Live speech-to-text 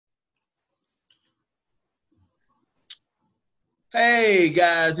Hey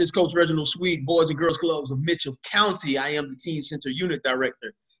guys, it's Coach Reginald Sweet, Boys and Girls Clubs of Mitchell County. I am the Teen Center Unit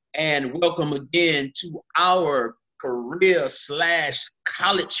Director, and welcome again to our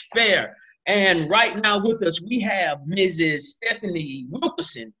career/college fair. And right now with us, we have Mrs. Stephanie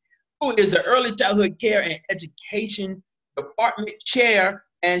Wilkerson, who is the Early Childhood Care and Education Department Chair,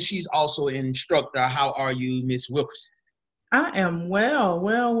 and she's also an instructor. How are you, Miss Wilkerson? I am well.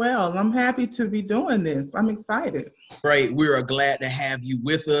 I'm happy to be doing this. I'm excited. Great. We are glad to have you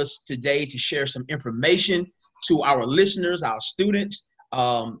with us today to share some information to our listeners, our students,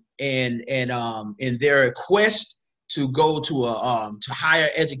 in their quest to go to higher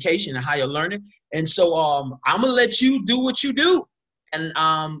education and higher learning. And so I'm gonna let you do what you do, and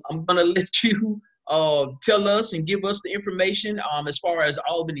I'm gonna let you tell us and give us the information as far as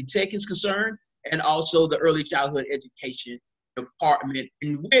Albany Tech is concerned, and also the Early Childhood Education Department,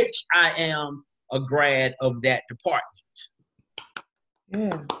 in which I am a grad of that department.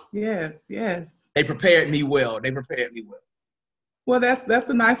 Yes. They prepared me well. Well, that's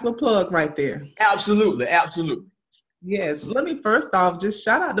a nice little plug right there. Absolutely. Yes. Let me first off just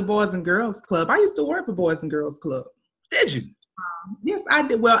shout out the Boys and Girls Club. I used to work for Boys and Girls Club. Did you? Yes, I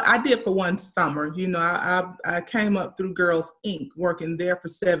did. Well, I did for one summer. You know, I came up through Girls Inc. working there for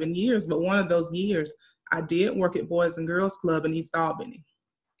 7 years, but one of those years I did work at Boys and Girls Club in East Albany.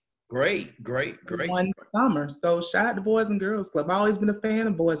 Great. One summer. So shout out to Boys and Girls Club. I've always been a fan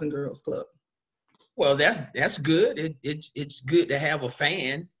of Boys and Girls Club. Well, that's good. It's good to have a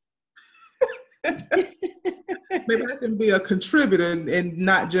fan. Maybe I can be a contributor and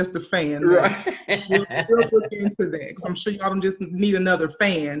not just a fan. Right. We'll look into that. I'm sure y'all don't just need another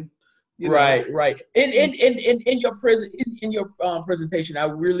fan. Right. In your presentation, I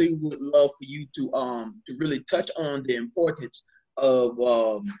really would love for you to really touch on the importance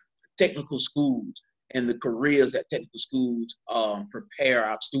of technical schools and the careers that technical schools prepare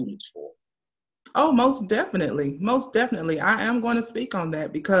our students for. Oh, most definitely. I am going to speak on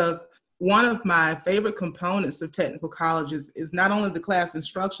that because one of my favorite components of technical colleges is not only the class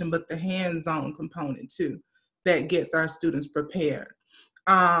instruction, but the hands-on component too, that gets our students prepared.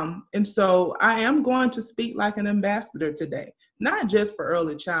 And so I am going to speak like an ambassador today, not just for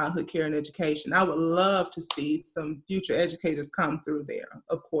early childhood care and education. I would love to see some future educators come through there,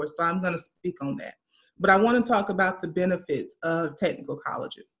 of course, so I'm going to speak on that. But I want to talk about the benefits of technical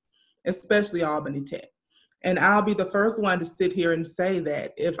colleges, especially Albany Tech. And I'll be the first one to sit here and say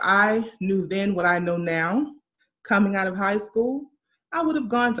that if I knew then what I know now, coming out of high school, I would have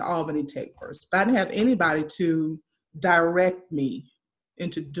gone to Albany Tech first, but I didn't have anybody to direct me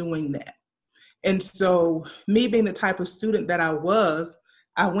into doing that. And so me being the type of student that I was,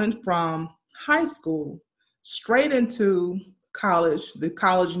 I went from high school straight into college, the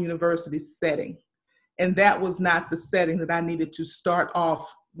college and university setting. And that was not the setting that I needed to start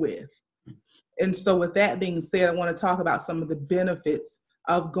off with. And so with that being said, I want to talk about some of the benefits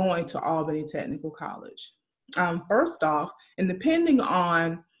of going to Albany Technical College. First off, and depending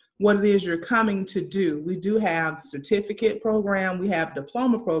on what it is you're coming to do, we do have certificate program, we have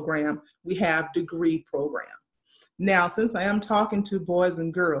diploma program, we have degree program. Now, since I am talking to boys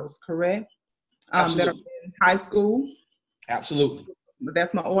and girls, correct? That are in high school? Absolutely.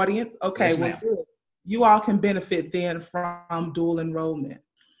 That's my audience? Okay, yes, well, good. You all can benefit then from dual enrollment.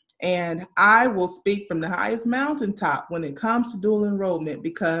 And I will speak from the highest mountaintop when it comes to dual enrollment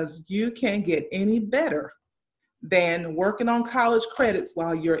because you can't get any better than working on college credits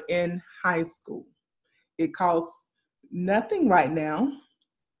while you're in high school. It costs nothing right now.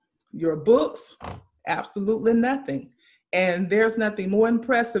 Your books, absolutely nothing. And there's nothing more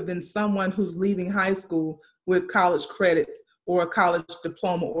impressive than someone who's leaving high school with college credits or a college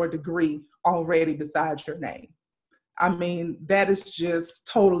diploma or degree already beside your name. I mean, that is just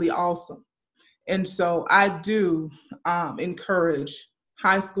totally awesome. And so I do encourage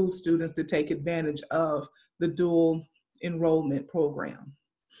high school students to take advantage of the dual enrollment program.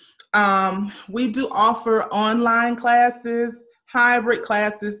 We do offer online classes, hybrid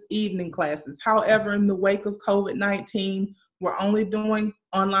classes, evening classes. However, in the wake of COVID-19, we're only doing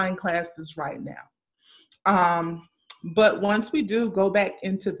online classes right now. But once we do go back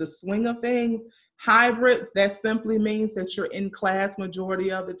into the swing of things, hybrid, that simply means that you're in class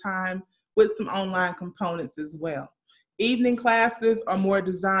majority of the time with some online components as well. Evening classes are more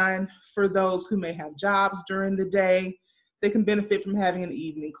designed for those who may have jobs during the day. They can benefit from having an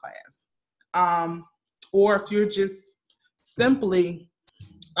evening class. Or if you're just simply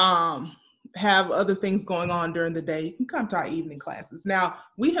have other things going on during the day, you can come to our evening classes. Now,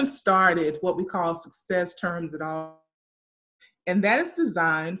 we have started what we call success terms at all. And that is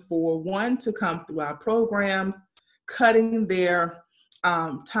designed for one to come through our programs, cutting their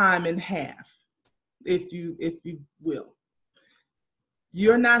time in half, if you will.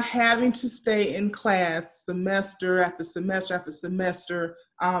 You're not having to stay in class semester after semester after semester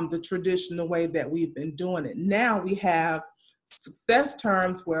the traditional way that we've been doing it. Now we have success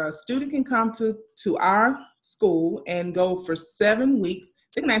terms where a student can come to our school and go for 7 weeks.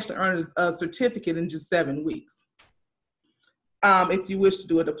 They can actually earn a certificate in just 7 weeks. If you wish to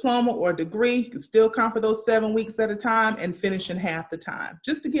do a diploma or a degree, you can still come for those 7 weeks at a time and finish in half the time,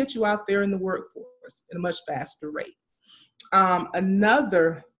 just to get you out there in the workforce at a much faster rate.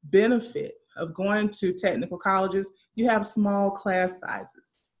 Another benefit of going to technical colleges, you have small class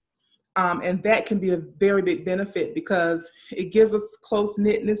sizes. And that can be a very big benefit because it gives us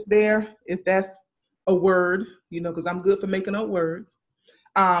close-knitness there, if that's a word, because I'm good for making up words.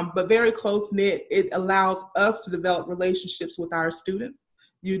 But very close-knit, it allows us to develop relationships with our students.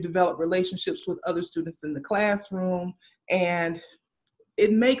 You develop relationships with other students in the classroom, and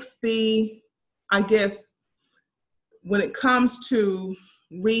it makes when it comes to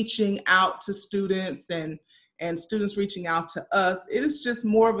reaching out to students and students reaching out to us, it is just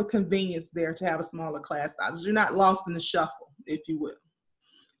more of a convenience there to have a smaller class size. You're not lost in the shuffle, if you will.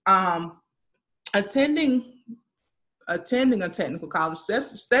 Attending a technical college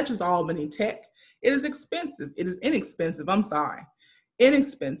such as Albany Tech, it is expensive. It is inexpensive.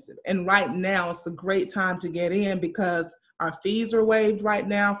 Inexpensive. And right now it's a great time to get in because our fees are waived right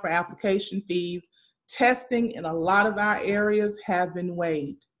now for application fees. Testing in a lot of our areas have been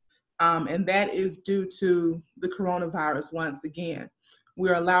waived. And that is due to the coronavirus once again.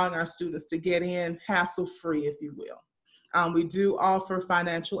 We're allowing our students to get in hassle-free, if you will. We do offer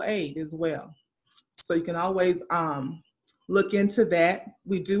financial aid as well. So you can always look into that.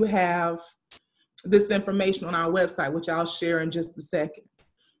 We do have this information on our website, which I'll share in just a second.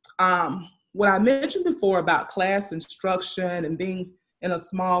 What I mentioned before about class instruction and being in a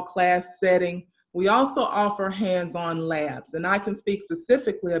small class setting, we also offer hands-on labs, and I can speak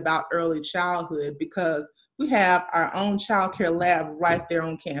specifically about early childhood because we have our own child care lab right there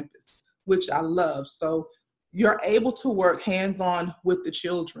on campus, which I love. So you're able to work hands-on with the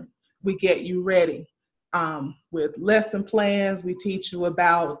children. We get you ready with lesson plans. We teach you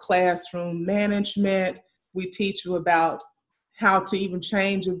about classroom management. We teach you about how to even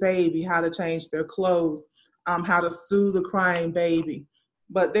change a baby, how to change their clothes, how to soothe a crying baby.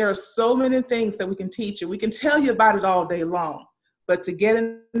 But there are so many things that we can teach you. We can tell you about it all day long, but to get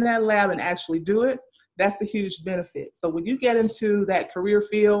in that lab and actually do it, that's a huge benefit. So when you get into that career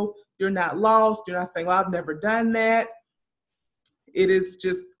field, you're not lost. You're not saying, well, I've never done that. It is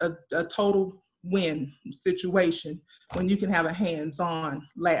just a total win situation when you can have a hands-on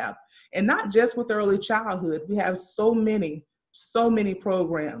lab. And not just with early childhood. We have so many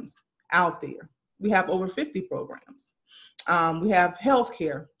programs out there. We have over 50 programs. We have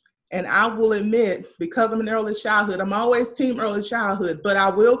healthcare. And I will admit, because I'm in early childhood, I'm always team early childhood, but I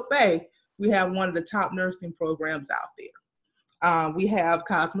will say we have one of the top nursing programs out there. We have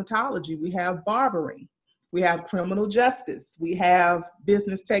cosmetology, we have barbering, we have criminal justice, we have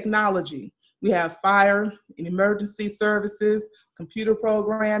business technology, we have fire and emergency services, computer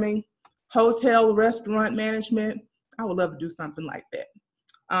programming, hotel, restaurant management. I would love to do something like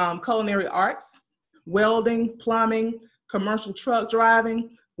that. Culinary arts, welding, plumbing, commercial truck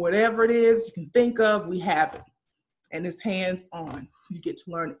driving, whatever it is you can think of, we have it. And it's hands-on. You get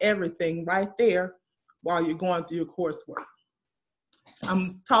to learn everything right there while you're going through your coursework.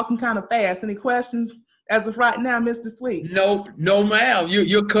 I'm talking kind of fast. Any questions as of right now, Mr. Sweet? No, ma'am.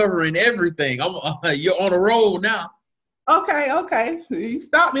 You're covering everything. You're on a roll now. Okay. You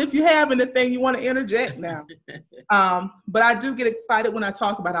stop me if you have anything you want to interject now. But I do get excited when I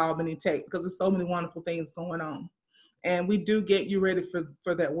talk about Albany Tech because there's so many wonderful things going on. And we do get you ready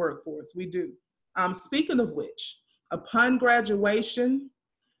for that workforce. We do. Speaking of which, upon graduation,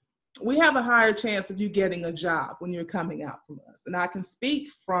 we have a higher chance of you getting a job when you're coming out from us. And I can speak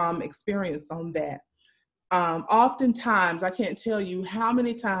from experience on that. Oftentimes, I can't tell you how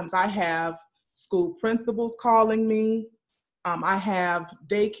many times I have school principals calling me. I have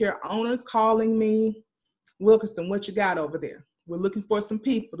daycare owners calling me. Wilkerson, what you got over there? We're looking for some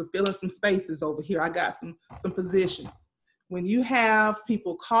people to fill in some spaces over here. I got some positions. When you have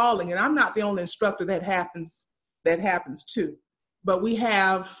people calling, and I'm not the only instructor that happens to, but we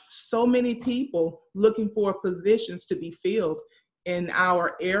have so many people looking for positions to be filled in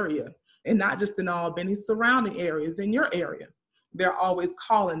our area, and not just in Albany, surrounding areas, in your area. They're always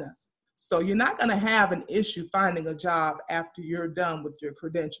calling us. So you're not going to have an issue finding a job after you're done with your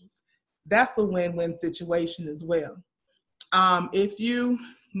credentials. That's a win-win situation as well. If you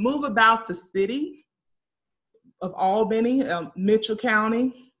move about the city, of Albany, Mitchell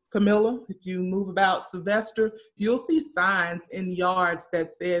County, Camilla, if you move about Sylvester, you'll see signs in yards that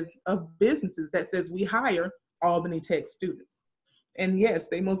says, of businesses that says we hire Albany Tech students. And yes,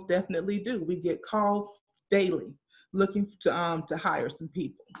 they most definitely do. We get calls daily looking to hire some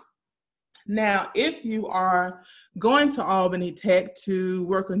people. Now, if you are going to Albany Tech to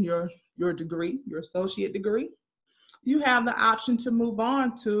work on your degree, your associate degree, you have the option to move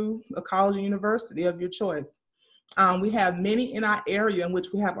on to a college or university of your choice. We have many in our area in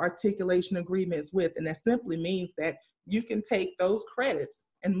which we have articulation agreements with, and that simply means that you can take those credits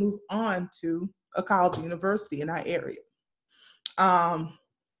and move on to a college or university in our area.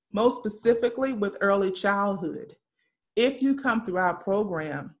 Most specifically with early childhood, if you come through our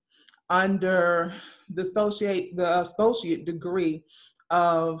program under the associate degree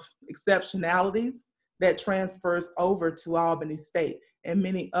of exceptionalities, that transfers over to Albany State and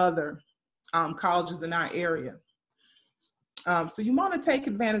many other colleges in our area. So you want to take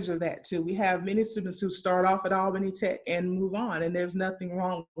advantage of that too. We have many students who start off at Albany Tech and move on, and there's nothing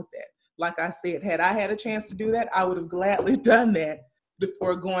wrong with that. Like I said, had I had a chance to do that, I would have gladly done that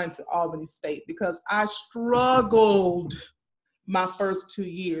before going to Albany State, because I struggled my first 2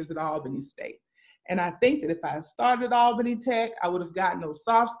 years at Albany State. And I think that if I had started at Albany Tech, I would have gotten those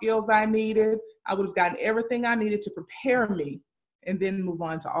soft skills I needed. I would have gotten everything I needed to prepare me and then move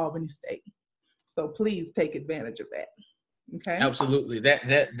on to Albany State. So please take advantage of that. Okay. Absolutely.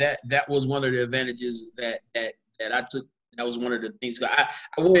 That was one of the advantages that I took. That was one of the things. I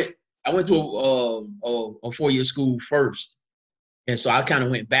went to a 4-year school first, and so I kind of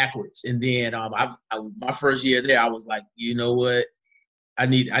went backwards. And then my first year there, I was like, you know what, I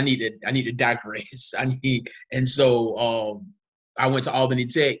need to digress. And so I went to Albany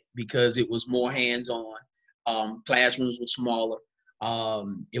Tech because it was more hands-on. Classrooms were smaller.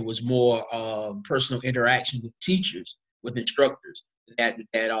 It was more personal interaction with teachers, with instructors that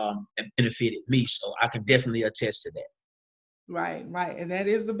benefited me. So I can definitely attest to that. Right. And that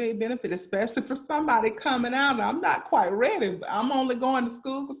is a big benefit, especially for somebody coming out. I'm not quite ready. I'm only going to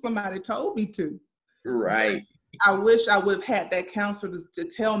school because somebody told me to. Right. But I wish I would have had that counselor to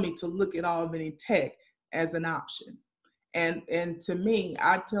tell me to look at Albany Tech as an option. And to me,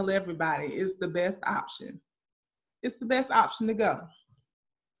 I tell everybody it's the best option. It's the best option to go.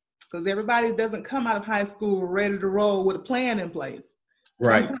 Because everybody doesn't come out of high school ready to roll with a plan in place.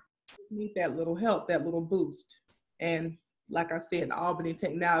 Right. Sometimes you need that little help, that little boost. And like I said, Albany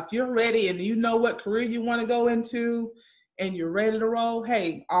Tech. Now, if you're ready and you know what career you want to go into and you're ready to roll,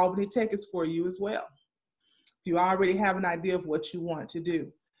 hey, Albany Tech is for you as well. If you already have an idea of what you want to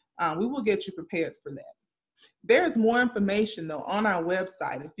do, we will get you prepared for that. There's more information, though, on our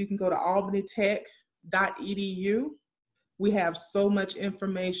website. If you can go to albanytech.edu, we have so much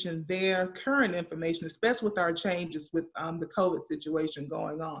information there, current information, especially with our changes with the COVID situation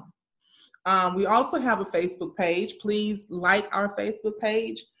going on. We also have a Facebook page. Please like our Facebook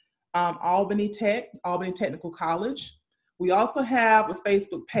page, Albany Tech, Albany Technical College. We also have a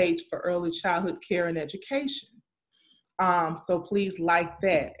Facebook page for early childhood care and education. So please like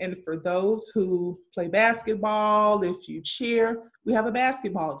that. And for those who play basketball, if you cheer, we have a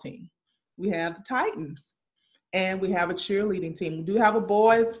basketball team. We have the Titans. And we have a cheerleading team. We do have a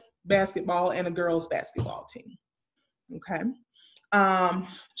boys basketball and a girls basketball team. Okay.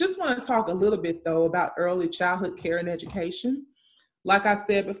 Just want to talk a little bit though about early childhood care and education. Like I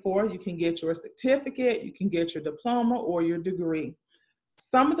said before, you can get your certificate, you can get your diploma or your degree.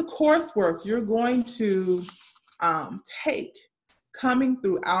 Some of the coursework you're going to take coming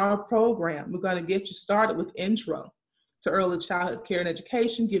through our program, we're going to get you started with intro to early childhood care and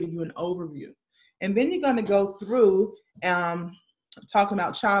education, giving you an overview. And then you're going to go through talking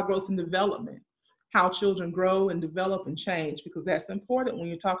about child growth and development, how children grow and develop and change, because that's important when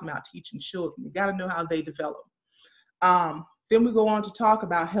you're talking about teaching children. You got to know how they develop. Then we go on to talk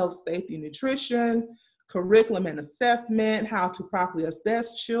about health, safety, and nutrition, curriculum and assessment, how to properly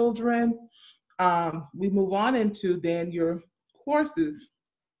assess children. We move on into then your courses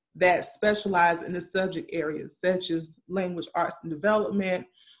that specialize in the subject areas, such as language, arts, and development.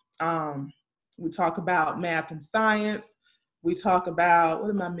 We talk about math and science. We talk about,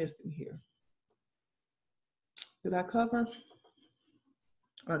 what am I missing here? Did I cover?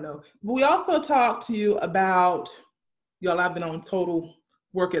 Oh, no. But we also talk to you about, y'all, I've been on total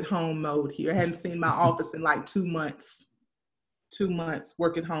work at home mode here. I hadn't seen my office in like 2 months. 2 months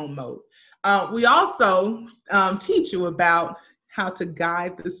work at home mode. We also teach you about how to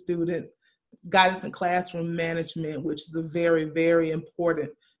guide the students, guidance and classroom management, which is a very, very important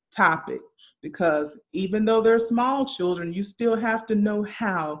topic, because even though they're small children, you still have to know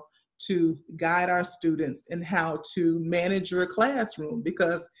how to guide our students in how to manage your classroom,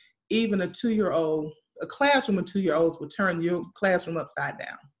 because even a classroom of 2-year-olds will turn your classroom upside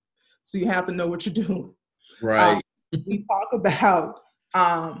down. So you have to know what you're doing. Right. We talk about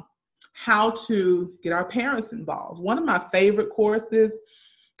how to get our parents involved. One of my favorite courses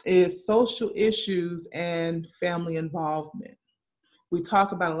is social issues and family involvement. We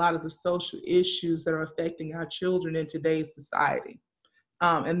talk about a lot of the social issues that are affecting our children in today's society.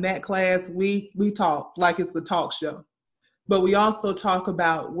 In that class, we talk like it's a talk show, but we also talk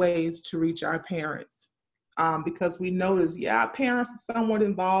about ways to reach our parents, because we notice, our parents are somewhat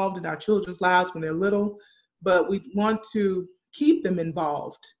involved in our children's lives when they're little, but we want to keep them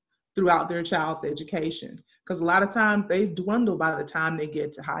involved throughout their child's education, because a lot of times they dwindle by the time they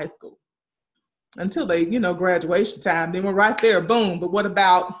get to high school. Until they, graduation time, then we're right there, boom. But what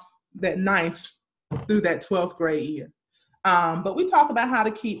about that 9th through that 12th grade year? But we talk about how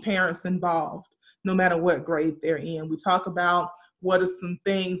to keep parents involved, no matter what grade they're in. We talk about what are some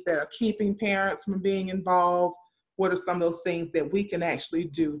things that are keeping parents from being involved. What are some of those things that we can actually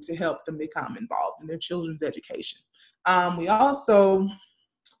do to help them become involved in their children's education? We also,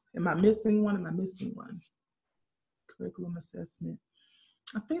 am I missing one? Curriculum assessment.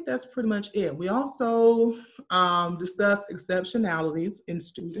 I think that's pretty much it. We also discuss exceptionalities in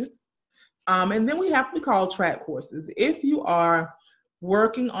students. And then we have what we call track courses. If you are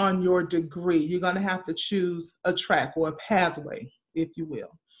working on your degree, you're going to have to choose a track or a pathway, if you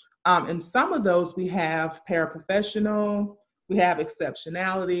will. And some of those we have paraprofessional, we have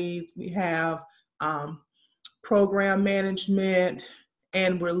exceptionalities, we have program management,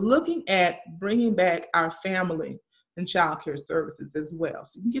 and we're looking at bringing back our family and child care services as well.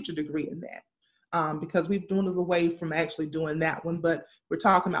 So you can get your degree in that, because we've done it away from actually doing that one, but we're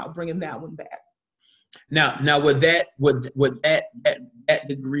talking about bringing that one back. Now with that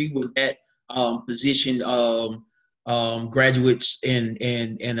degree, with that position, graduates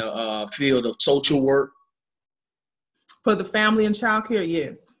in a field of social work? For the family and child care,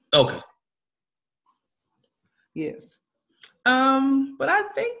 yes. Okay. Yes. But I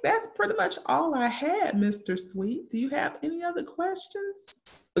think that's pretty much all I had, Mr. Sweet. Do you have any other questions?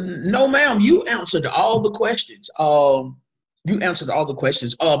 No, ma'am. You answered all the questions. One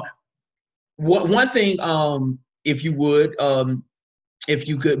thing, if you would, if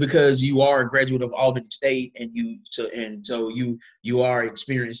you could, because you are a graduate of Albany State, and so you are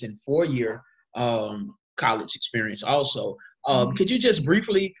experiencing 4-year college experience also. Could you just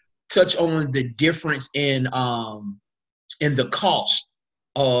briefly touch on the difference in the cost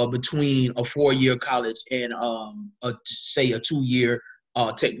between a 4-year college and say a 2-year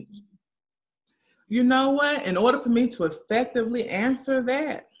technical? You know what? In order for me to effectively answer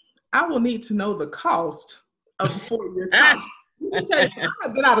that, I will need to know the cost of a 4-year college. Let me tell you,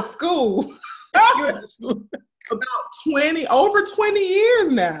 I've been out of school about over 20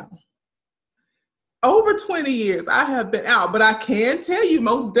 years now. Over 20 years I have been out, but I can tell you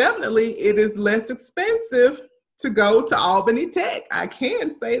most definitely it is less expensive to go to Albany Tech. I can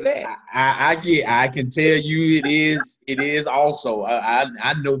say that. I can tell you it is also.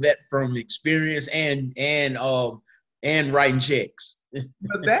 I know that from experience and writing checks.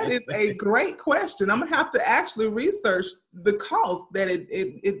 But that is a great question. I'm gonna have to actually research the cost that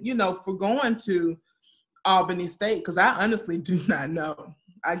it for going to Albany State, because I honestly do not know.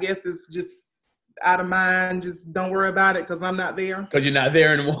 I guess it's just out of mind. Just don't worry about it because I'm not there. Because you're not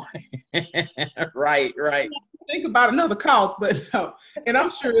there anymore. Right. Think about another cost, but no. And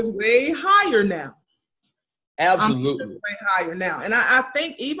I'm sure it's way higher now. Absolutely. It's way higher now. And I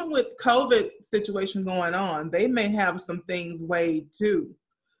think even with COVID situation going on, they may have some things waived too.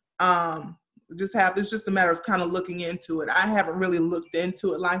 It's just a matter of kind of looking into it. I haven't really looked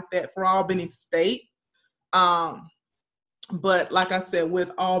into it like that for Albany State. But like I said,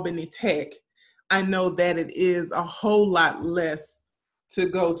 with Albany Tech, I know that it is a whole lot less to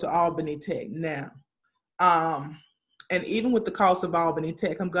go to Albany Tech now. And even with the cost of Albany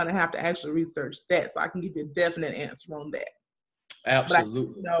Tech, I'm going to have to actually research that so I can give you a definite answer on that.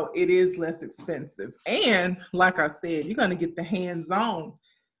 Absolutely. No, it is less expensive. And like I said, you're going to get the hands-on.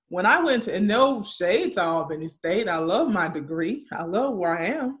 When I went to, and no shade to Albany State, I love my degree. I love where I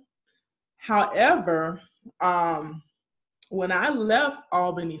am. However, when I left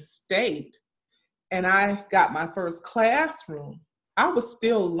Albany State and I got my first classroom, I was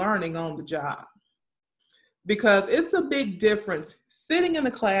still learning on the job. Because it's a big difference sitting in the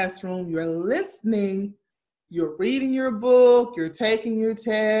classroom, you're listening, you're reading your book, you're taking your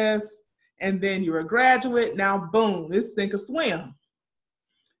test, and then you're a graduate. Now, boom, it's sink or swim,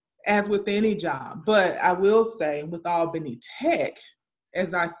 as with any job. But I will say with Albany Tech,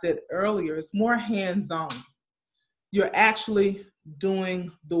 as I said earlier, it's more hands-on. You're actually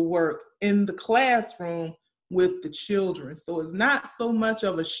doing the work in the classroom with the children. So it's not so much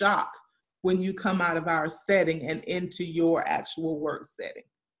of a shock when you come out of our setting and into your actual work setting.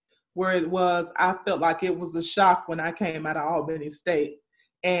 Where it was, I felt like it was a shock when I came out of Albany State.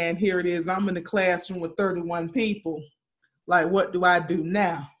 And here it is, I'm in the classroom with 31 people. Like, what do I do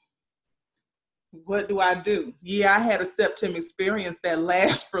now? What do I do? Yeah, I had a September experience that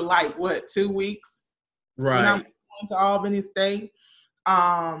lasts for like, 2 weeks? Right. When I'm going to Albany State.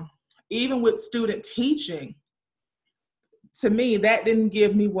 Even with student teaching, to me, that didn't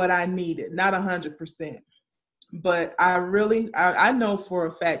give me what I needed, not 100%. But I know for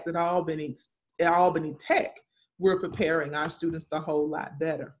a fact that at Albany Tech, we're preparing our students a whole lot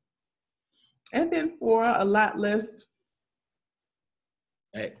better. And then for a lot less.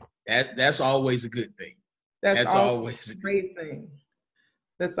 Hey, that's always a good thing. That's always a great thing.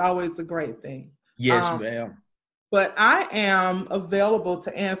 That's always a great thing. Yes, ma'am. But I am available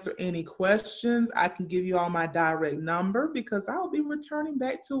to answer any questions. I can give you all my direct number because I'll be returning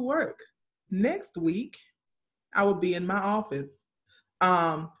back to work next week. I will be in my office.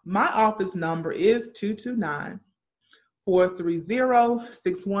 My office number is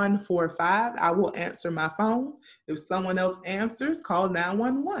 229-430-6145. I will answer my phone. If someone else answers, call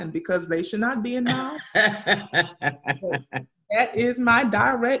 911 because they should not be in my office. That is my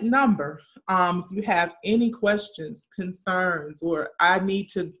direct number. If you have any questions, concerns, or I need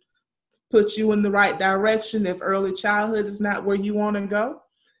to put you in the right direction, if early childhood is not where you want to go,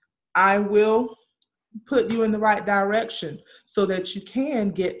 I will put you in the right direction so that you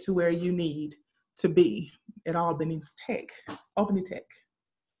can get to where you need to be at Albany Tech.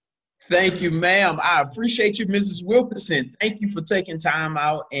 Thank you, ma'am. I appreciate you, Mrs. Wilkerson. Thank you for taking time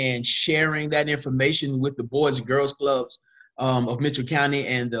out and sharing that information with the Boys and Girls Clubs of Mitchell County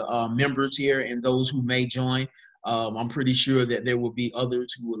and the members here and those who may join. I'm pretty sure that there will be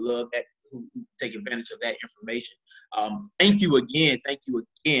others who would love that, who take advantage of that information. Thank you again. Thank you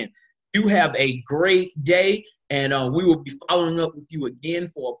again. You have a great day, and we will be following up with you again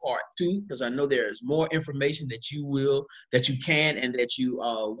for a part 2 because I know there is more information that you can and that you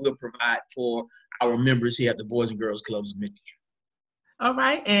will provide for our members here at the Boys and Girls Clubs of Michigan. All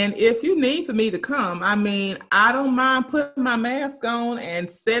right, and if you need for me to come, I don't mind putting my mask on and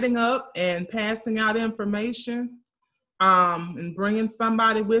setting up and passing out information, and bringing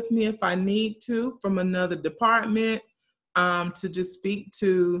somebody with me if I need to from another department, to just speak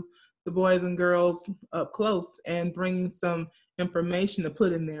to the boys and girls up close and bringing some information to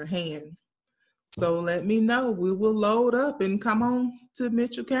put in their hands. So let me know. We will load up and come on to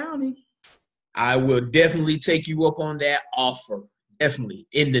Mitchell County. I will definitely take you up on that offer. Definitely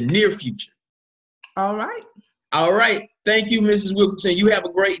in the near future. All right. All right. Thank you, Mrs. Wilkerson. You have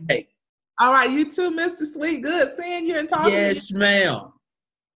a great day. All right. You too, Mr. Sweet. Good seeing you and talking to you. Yes, ma'am.